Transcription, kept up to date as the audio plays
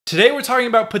Today we're talking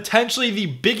about potentially the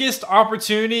biggest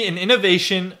opportunity in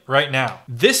innovation right now.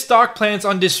 This stock plans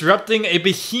on disrupting a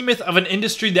behemoth of an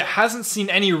industry that hasn't seen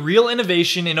any real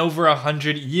innovation in over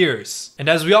 100 years. And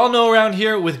as we all know around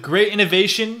here, with great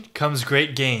innovation comes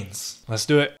great gains. Let's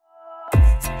do it.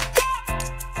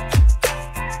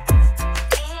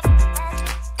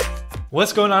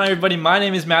 What's going on, everybody? My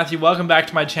name is Matthew. Welcome back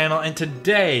to my channel, and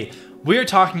today we're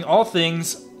talking all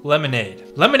things Lemonade.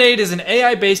 Lemonade is an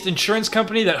AI-based insurance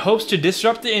company that hopes to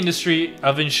disrupt the industry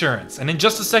of insurance. And in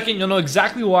just a second, you'll know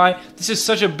exactly why this is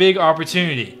such a big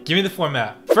opportunity. Give me the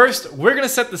format. First, we're gonna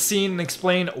set the scene and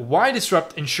explain why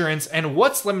disrupt insurance and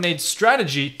what's Lemonade's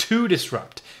strategy to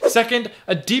disrupt. Second,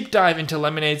 a deep dive into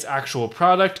Lemonade's actual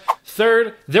product.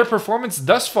 Third, their performance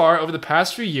thus far over the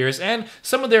past few years and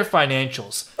some of their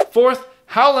financials. Fourth,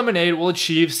 how Lemonade will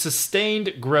achieve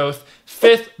sustained growth.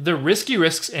 Fifth, the risky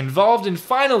risks involved. And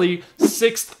finally,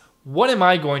 sixth, what am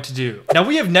I going to do? Now,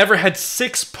 we have never had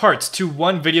 6 parts to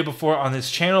one video before on this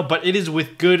channel, but it is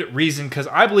with good reason, because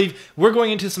I believe we're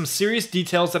going into some serious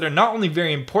details that are not only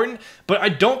very important, but I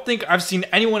don't think I've seen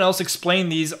anyone else explain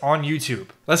these on YouTube.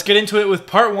 Let's get into it with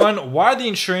part 1, why the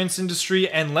insurance industry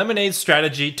and Lemonade's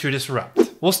strategy to disrupt.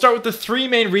 We'll start with the 3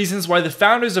 main reasons why the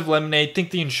founders of Lemonade think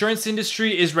the insurance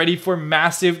industry is ready for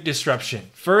massive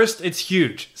disruption. First, it's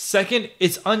huge. Second,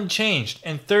 it's unchanged.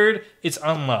 And third, it's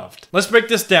unloved. Let's break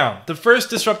this down. The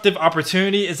first disruptive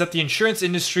opportunity is that the insurance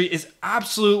industry is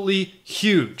absolutely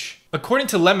huge. According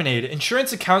to Lemonade,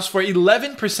 insurance accounts for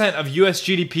 11% of US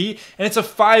GDP, and it's a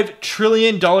 $5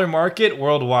 trillion market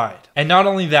worldwide. And not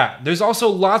only that, there's also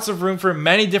lots of room for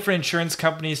many different insurance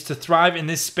companies to thrive in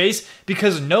this space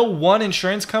because no one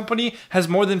insurance company has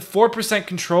more than 4%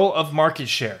 control of market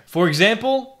share. For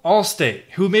example, Allstate,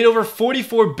 who made over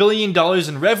 $44 billion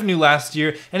in revenue last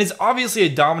year and is obviously a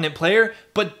dominant player,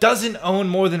 but doesn't own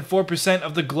more than 4%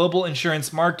 of the global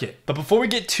insurance market. But before we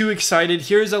get too excited,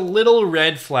 here's a little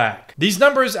red flag. These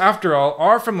numbers, after all,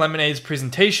 are from Lemonade's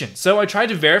presentation, so I tried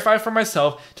to verify for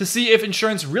myself to see if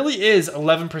insurance really is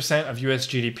 11% of US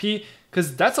GDP,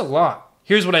 because that's a lot.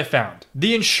 Here's what I found.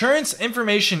 The Insurance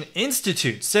Information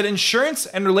Institute said insurance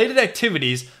and related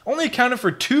activities only accounted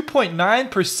for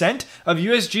 2.9% of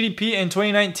US GDP in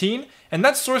 2019, and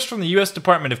that's sourced from the US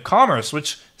Department of Commerce,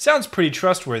 which sounds pretty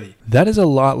trustworthy. That is a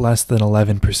lot less than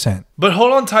 11%. But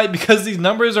hold on tight, because these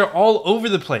numbers are all over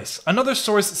the place. Another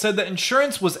source said that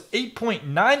insurance was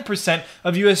 8.9%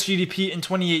 of US GDP in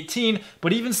 2018,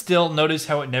 but even still, notice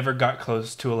how it never got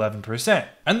close to 11%.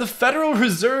 And the Federal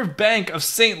Reserve Bank of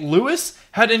St. Louis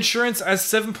had insurance as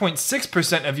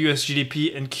 7.6% of US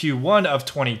GDP in Q1 of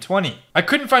 2020. I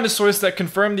couldn't find a source that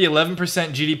confirmed the 11%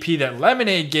 GDP that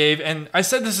Lemonade gave, and I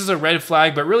said this is a red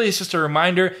flag, but really it's just a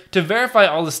reminder to verify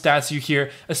all the stats you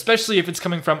hear, especially if it's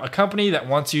coming from a company that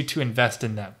wants you to invest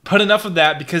in them. But enough of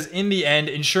that, because in the end,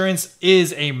 insurance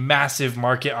is a massive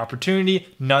market opportunity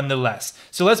nonetheless.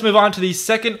 So let's move on to the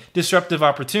second disruptive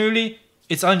opportunity.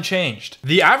 It's unchanged.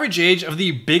 The average age of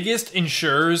the biggest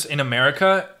insurers in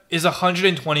America is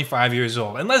 125 years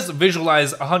old. And let's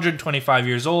visualize 125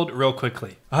 years old real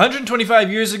quickly.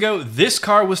 125 years ago, this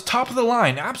car was top of the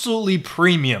line, absolutely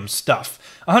premium stuff.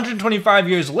 125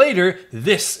 years later,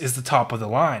 this is the top of the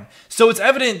line. So it's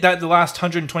evident that the last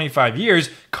 125 years,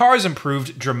 cars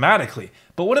improved dramatically.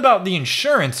 But what about the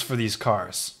insurance for these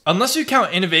cars? Unless you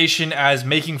count innovation as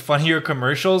making funnier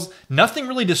commercials, nothing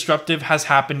really disruptive has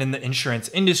happened in the insurance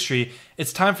industry.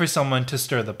 It's time for someone to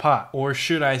stir the pot. Or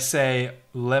should I say,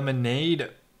 lemonade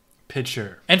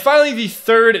pitcher. And finally, the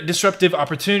third disruptive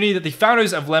opportunity that the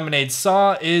founders of Lemonade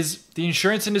saw is the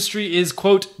insurance industry is,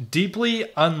 quote, deeply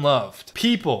unloved.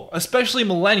 People, especially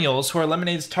millennials who are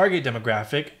Lemonade's target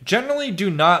demographic, generally do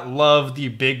not love the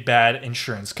big bad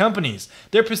insurance companies.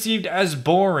 They're perceived as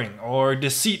boring or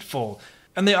deceitful,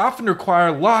 and they often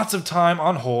require lots of time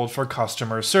on hold for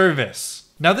customer service.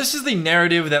 Now, this is the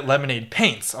narrative that Lemonade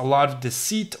paints, a lot of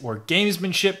deceit or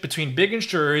gamesmanship between big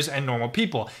insurers and normal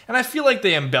people, and I feel like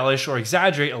they embellish or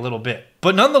exaggerate a little bit.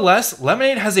 But nonetheless,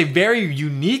 Lemonade has a very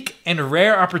unique and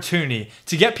rare opportunity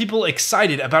to get people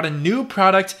excited about a new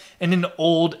product in an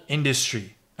old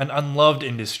industry. An unloved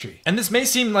industry. And this may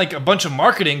seem like a bunch of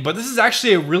marketing, but this is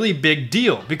actually a really big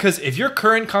deal, because if your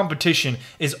current competition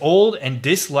is old and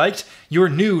disliked, your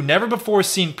new, never before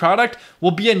seen product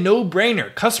will be a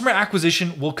no-brainer. Customer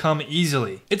acquisition will come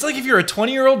easily. It's like if you're a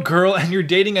 20-year-old girl and you're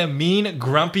dating a mean,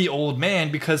 grumpy old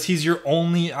man because he's your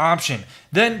only option.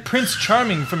 Then Prince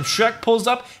Charming from Shrek pulls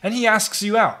up and he asks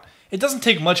you out. It doesn't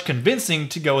take much convincing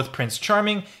to go with Prince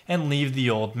Charming and leave the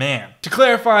old man. To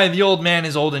clarify, the old man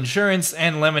is old insurance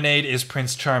and Lemonade is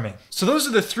Prince Charming. So those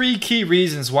are the 3 key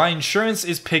reasons why insurance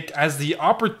is picked as the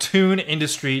opportune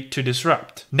industry to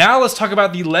disrupt. Now let's talk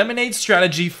about the Lemonade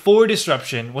strategy for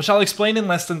disruption, which I'll explain in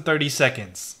less than 30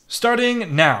 seconds.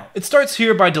 Starting now. It starts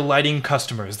here by delighting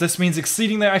customers. This means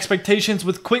exceeding their expectations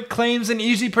with quick claims and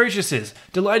easy purchases.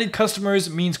 Delighted customers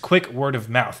means quick word of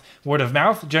mouth. Word of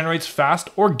mouth generates fast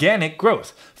organic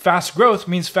growth. Fast growth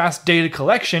means fast data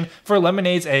collection for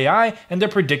Lemonade's AI and their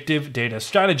predictive data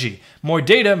strategy. More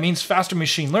data means faster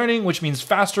machine learning, which means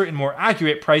faster and more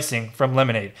accurate pricing from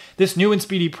Lemonade. This new and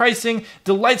speedy pricing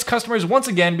delights customers once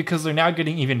again because they're now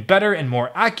getting even better and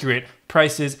more accurate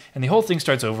prices, and the whole thing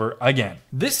starts over again.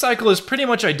 This cycle is pretty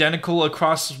much identical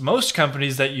across most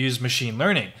companies that use machine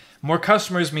learning. More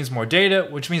customers means more data,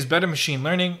 which means better machine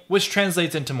learning, which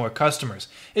translates into more customers.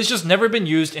 It's just never been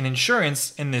used in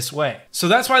insurance in this way. So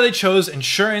that's why they chose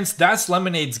insurance. That's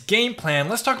Lemonade's game plan.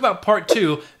 Let's talk about part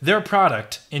 2, their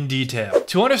product, in detail.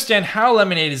 To understand how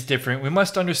Lemonade is different, we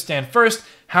must understand first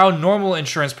how normal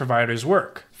insurance providers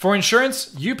work. For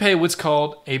insurance, you pay what's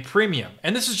called a premium,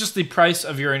 and this is just the price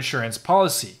of your insurance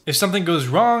policy. If something goes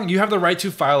wrong, you have the right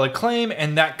to file a claim,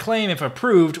 and that claim, if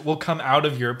approved, will come out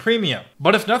of your premium.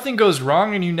 But if nothing goes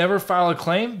wrong and you never file a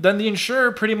claim, then the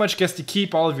insurer pretty much gets to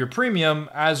keep all of your premium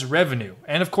as revenue.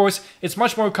 And of course, it's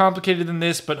much more complicated than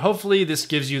this, but hopefully this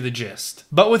gives you the gist.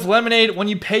 But with Lemonade, when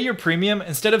you pay your premium,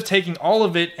 instead of taking all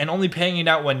of it and only paying it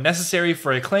out when necessary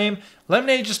for a claim,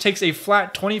 Lemonade just takes a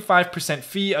flat 25%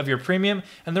 fee of your premium,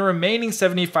 and the remaining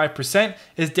 75%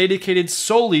 is dedicated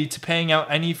solely to paying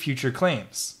out any future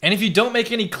claims. And if you don't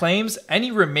make any claims, any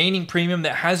remaining premium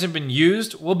that hasn't been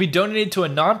used will be donated to a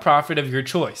nonprofit of your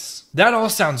choice. That all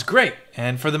sounds great,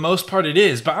 and for the most part it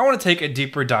is, but I want to take a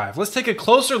deeper dive. Let's take a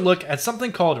closer look at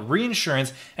something called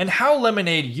reinsurance and how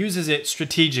Lemonade uses it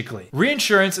strategically.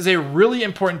 Reinsurance is a really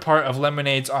important part of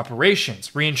Lemonade's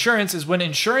operations. Reinsurance is when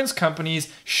insurance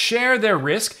companies share their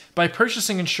risk by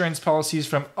purchasing insurance policies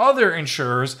from other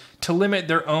insurers to limit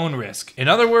their own risk. In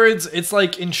other words, it's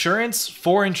like insurance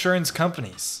for insurance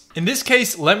companies. In this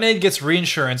case, Lemonade gets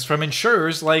reinsurance from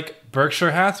insurers like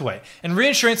Berkshire Hathaway. And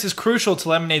reinsurance is crucial to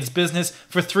Lemonade's business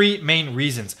for 3 main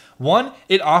reasons. 1,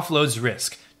 it offloads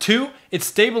risk. 2, it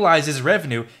stabilizes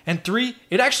revenue. And 3,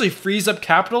 it actually frees up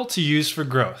capital to use for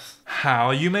growth.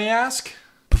 How, you may ask?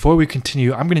 Before we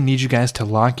continue, I'm going to need you guys to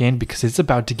lock in because it's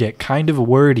about to get kind of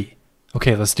wordy.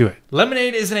 Okay, let's do it.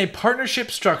 Lemonade is in a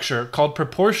partnership structure called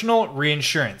proportional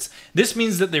reinsurance. This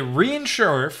means that the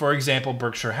reinsurer, for example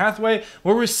Berkshire Hathaway,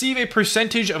 will receive a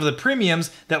percentage of the premiums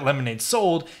that Lemonade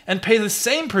sold and pay the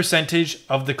same percentage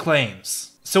of the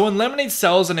claims. So when Lemonade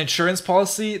sells an insurance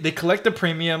policy, they collect the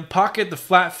premium, pocket the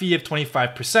flat fee of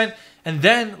 25%, and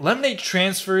then Lemonade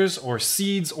transfers or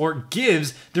cedes or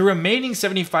gives the remaining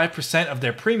 75% of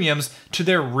their premiums to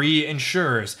their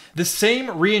reinsurers. The same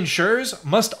reinsurers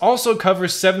must also cover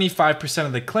 75%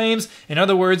 of the claims, in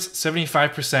other words,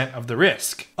 75% of the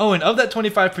risk. Oh, and of that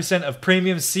 25% of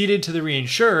premiums ceded to the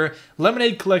reinsurer,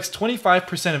 Lemonade collects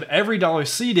 25% of every dollar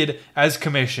ceded as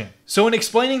commission. So in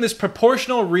explaining this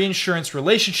proportional reinsurance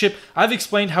relationship, I've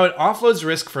explained how it offloads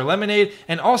risk for Lemonade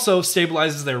and also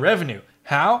stabilizes their revenue.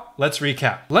 How? Let's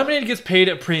recap. Lemonade gets paid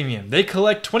a premium. They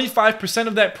collect 25%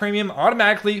 of that premium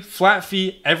automatically, flat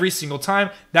fee, every single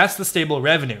time. That's the stable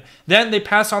revenue. Then they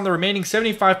pass on the remaining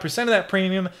 75% of that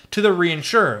premium to the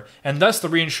reinsurer, and thus the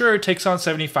reinsurer takes on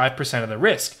 75% of the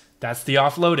risk. That's the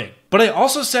offloading. But I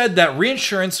also said that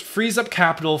reinsurance frees up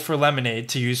capital for Lemonade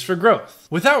to use for growth.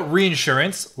 Without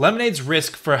reinsurance, Lemonade's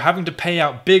risk for having to pay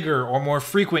out bigger or more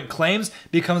frequent claims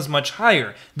becomes much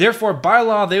higher. Therefore, by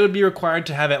law, they would be required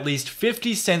to have at least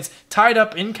 50 cents tied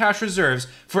up in cash reserves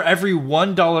for every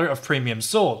 $1 of premium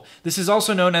sold. This is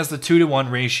also known as the 2-to-1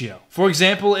 ratio. For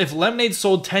example, if Lemonade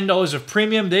sold $10 of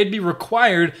premium, they'd be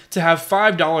required to have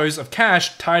 $5 of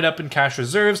cash tied up in cash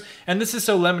reserves, and this is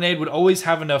so Lemonade would always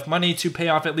have enough money to pay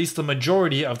off at least the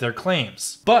majority of their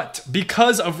claims. But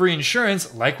because of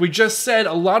reinsurance, like we just said,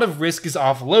 a lot of risk is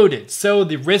offloaded. So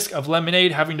the risk of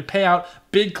Lemonade having to pay out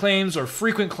big claims or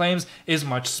frequent claims is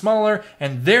much smaller,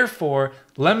 and therefore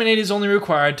Lemonade is only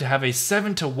required to have a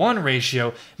 7-to-1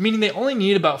 ratio, meaning they only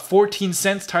need about 14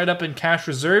 cents tied up in cash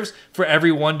reserves for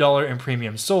every $1 in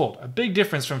premium sold. A big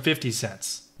difference from 50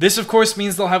 cents. This of course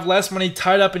means they'll have less money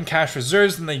tied up in cash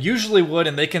reserves than they usually would,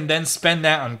 and they can then spend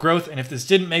that on growth. And if this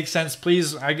didn't make sense,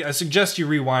 please, I suggest you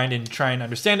rewind and try and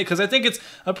understand it, because I think it's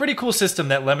a pretty cool system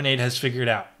that Lemonade has figured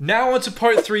out. Now on to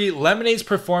part 3, Lemonade's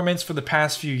performance for the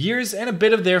past few years and a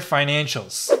bit of their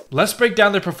financials. Let's break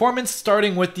down their performance,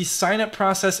 starting with the sign-up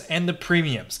process and the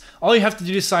premiums. All you have to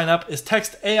do to sign up is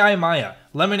text AI Maya,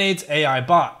 Lemonade's AI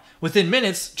bot. Within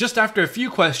minutes, just after a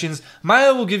few questions,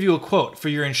 Maya will give you a quote for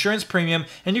your insurance premium,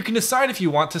 and you can decide if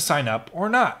you want to sign up or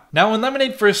not. Now, when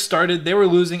Lemonade first started, they were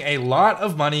losing a lot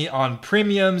of money on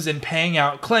premiums and paying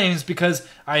out claims because,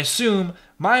 I assume,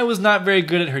 Maya was not very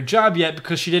good at her job yet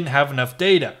because she didn't have enough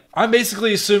data. I'm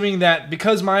basically assuming that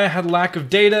because Maya had lack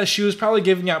of data, she was probably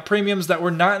giving out premiums that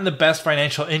were not in the best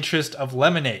financial interest of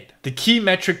Lemonade. The key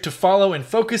metric to follow and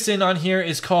focus in on here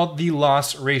is called the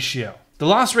loss ratio. The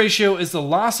loss ratio is the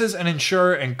losses an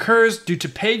insurer incurs due to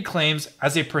paid claims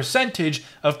as a percentage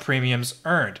of premiums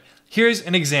earned. Here's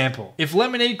an example. If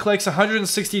Lemonade collects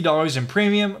 $160 in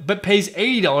premium but pays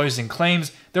 $80 in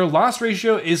claims, their loss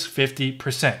ratio is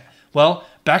 50%. Well,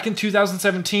 back in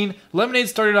 2017, Lemonade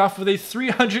started off with a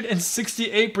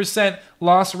 368%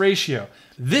 loss ratio.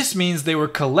 This means they were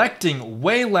collecting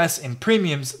way less in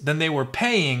premiums than they were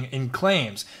paying in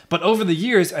claims. But over the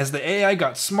years, as the AI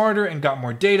got smarter and got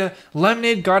more data,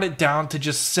 Lemonade got it down to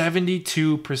just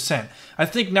 72%. I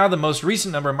think now the most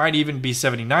recent number might even be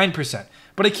 79%.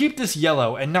 But I keep this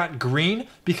yellow and not green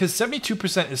because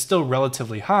 72% is still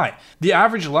relatively high. The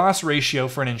average loss ratio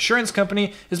for an insurance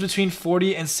company is between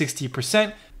 40 and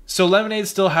 60%. So Lemonade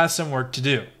still has some work to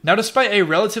do. Now, despite a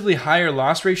relatively higher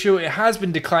loss ratio, it has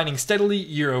been declining steadily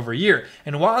year over year.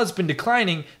 And while it's been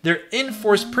declining, their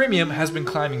in-force premium has been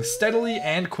climbing steadily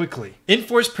and quickly.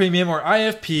 In-force premium, or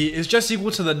IFP, is just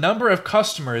equal to the number of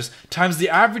customers times the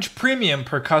average premium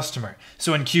per customer.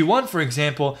 So in Q1, for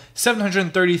example,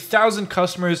 730,000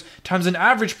 customers times an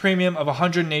average premium of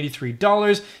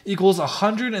 $183 equals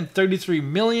 $133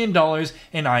 million in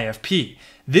IFP.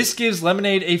 This gives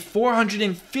Lemonade a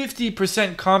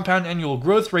 450% compound annual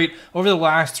growth rate over the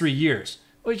last 3 years,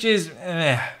 which is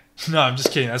No, I'm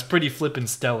just kidding. That's pretty flippin'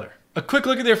 stellar. A quick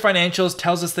look at their financials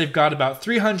tells us they've got about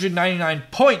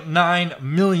 $399.9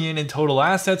 million in total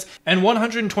assets and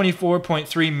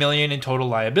 $124.3 million in total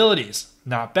liabilities.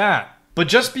 Not bad. But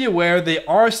just be aware they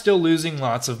are still losing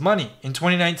lots of money. In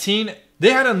 2019,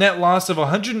 they had a net loss of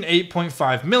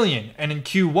 $108.5 million, and in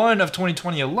Q1 of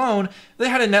 2020 alone, they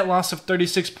had a net loss of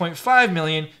 $36.5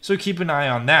 million, so keep an eye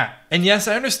on that. And yes,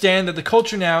 I understand that the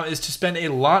culture now is to spend a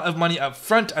lot of money up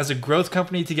front as a growth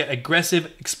company to get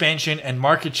aggressive expansion and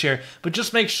market share, but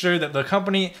just make sure that the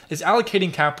company is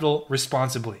allocating capital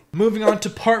responsibly. Moving on to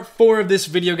part 4 of this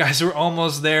video, guys, we're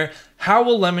almost there. How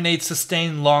will Lemonade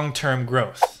sustain long-term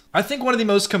growth? I think one of the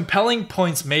most compelling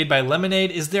points made by Lemonade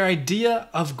is their idea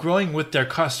of growing with their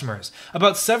customers.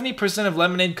 About 70% of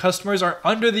Lemonade customers are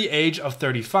under the age of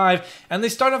 35, and they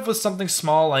start off with something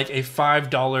small like a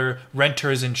 $5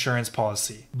 renter's insurance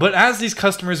policy. But as these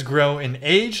customers grow in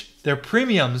age, their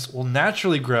premiums will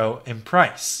naturally grow in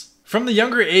price. From the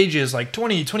younger ages like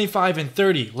 20, 25, and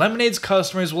 30, Lemonade's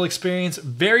customers will experience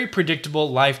very predictable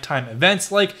lifetime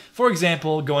events like, for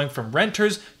example, going from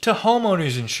renters to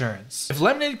homeowners insurance. If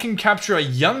Lemonade can capture a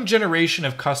young generation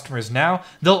of customers now,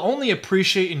 they'll only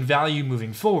appreciate in value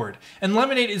moving forward. And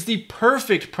Lemonade is the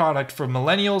perfect product for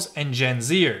millennials and Gen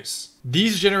Zers.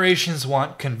 These generations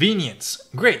want convenience.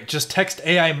 Great, just text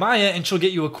AI Maya and she'll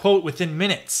get you a quote within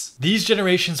minutes. These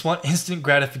generations want instant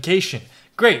gratification.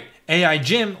 Great, AI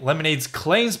Jim, Lemonade's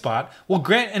claims bot, will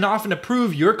grant and often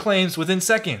approve your claims within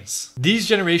seconds. These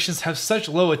generations have such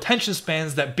low attention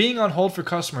spans that being on hold for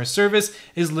customer service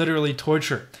is literally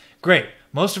torture. Great,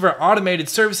 most of our automated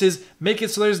services make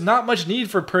it so there's not much need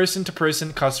for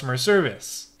person-to-person customer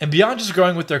service. And beyond just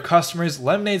growing with their customers,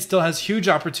 Lemonade still has huge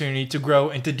opportunity to grow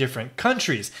into different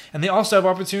countries. And they also have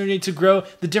opportunity to grow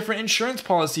the different insurance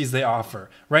policies they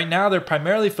offer. Right now, they're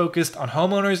primarily focused on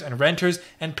homeowners and renters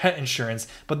and pet insurance,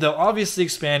 but they'll obviously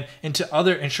expand into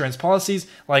other insurance policies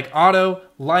like auto,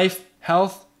 life,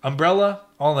 health, umbrella,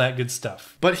 all that good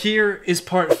stuff. But here is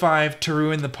part 5 to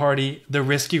ruin the party, the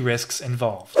risky risks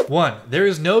involved. 1. There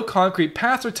is no concrete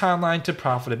path or timeline to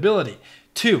profitability.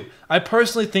 2. I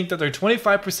personally think that their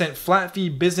 25% flat fee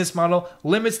business model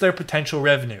limits their potential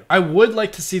revenue. I would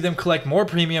like to see them collect more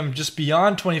premium just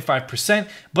beyond 25%,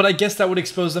 but I guess that would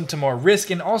expose them to more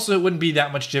risk, and also it wouldn't be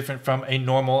that much different from a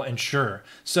normal insurer.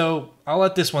 So I'll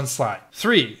let this one slide.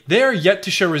 3. They are yet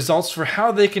to show results for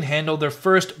how they can handle their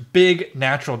first big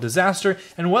natural disaster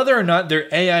and whether or not their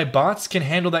AI bots can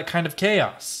handle that kind of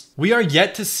chaos. We are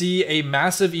yet to see a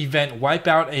massive event wipe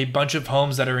out a bunch of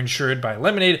homes that are insured by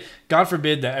Lemonade. God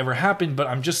forbid that ever happened, but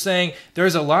I'm just saying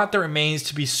there's a lot that remains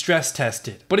to be stress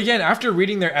tested. But again, after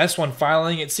reading their S1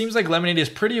 filing, it seems like Lemonade is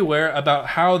pretty aware about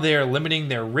how they are limiting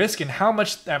their risk and how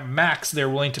much at max they're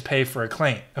willing to pay for a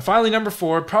claim. And finally, number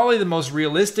 4, probably the most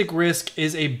realistic risk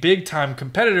is a big time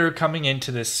competitor coming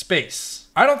into this space.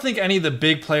 I don't think any of the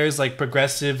big players like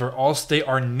Progressive or Allstate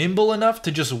are nimble enough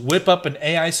to just whip up an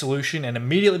AI solution and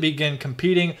immediately begin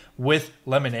competing with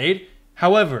Lemonade.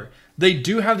 However, they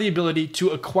do have the ability to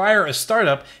acquire a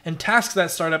startup and task that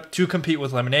startup to compete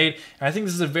with Lemonade, and I think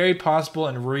this is a very possible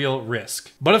and real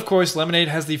risk. But of course, Lemonade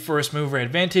has the first mover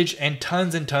advantage and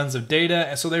tons of data,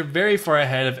 and so they're very far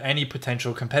ahead of any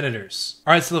potential competitors.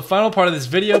 Alright, so the final part of this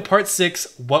video, part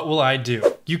 6, what will I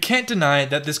do? You can't deny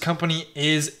that this company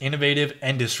is innovative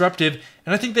and disruptive,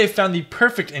 and I think they've found the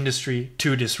perfect industry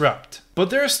to disrupt. But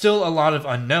there are still a lot of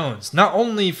unknowns. Not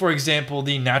only, for example,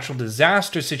 the natural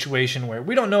disaster situation where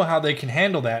we don't know how they can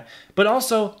handle that, but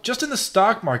also just in the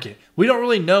stock market. We don't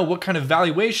really know what kind of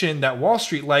valuation that Wall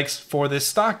Street likes for this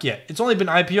stock yet. It's only been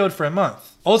IPO'd for a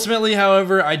month. Ultimately,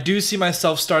 however, I do see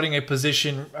myself starting a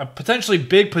position, a potentially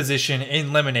big position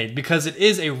in Lemonade because it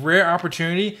is a rare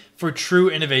opportunity for true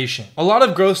innovation. A lot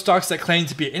of growth stocks that claim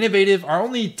to be innovative are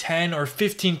only 10 or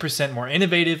 15% more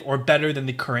innovative or better than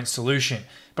the current solution.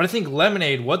 But I think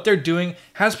Lemonade, what they're doing,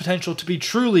 has potential to be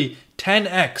truly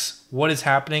 10x what is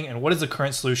happening and what is the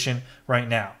current solution right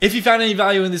now. If you found any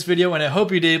value in this video, and I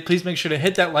hope you did, please make sure to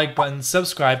hit that like button,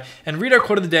 subscribe, and read our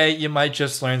quote of the day. You might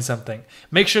just learn something.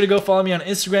 Make sure to go follow me on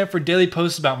Instagram for daily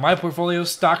posts about my portfolio,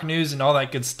 stock news, and all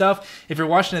that good stuff. If you're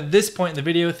watching at this point in the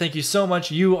video, thank you so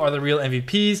much. You are the real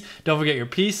MVPs. Don't forget your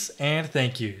peace and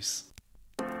thank yous.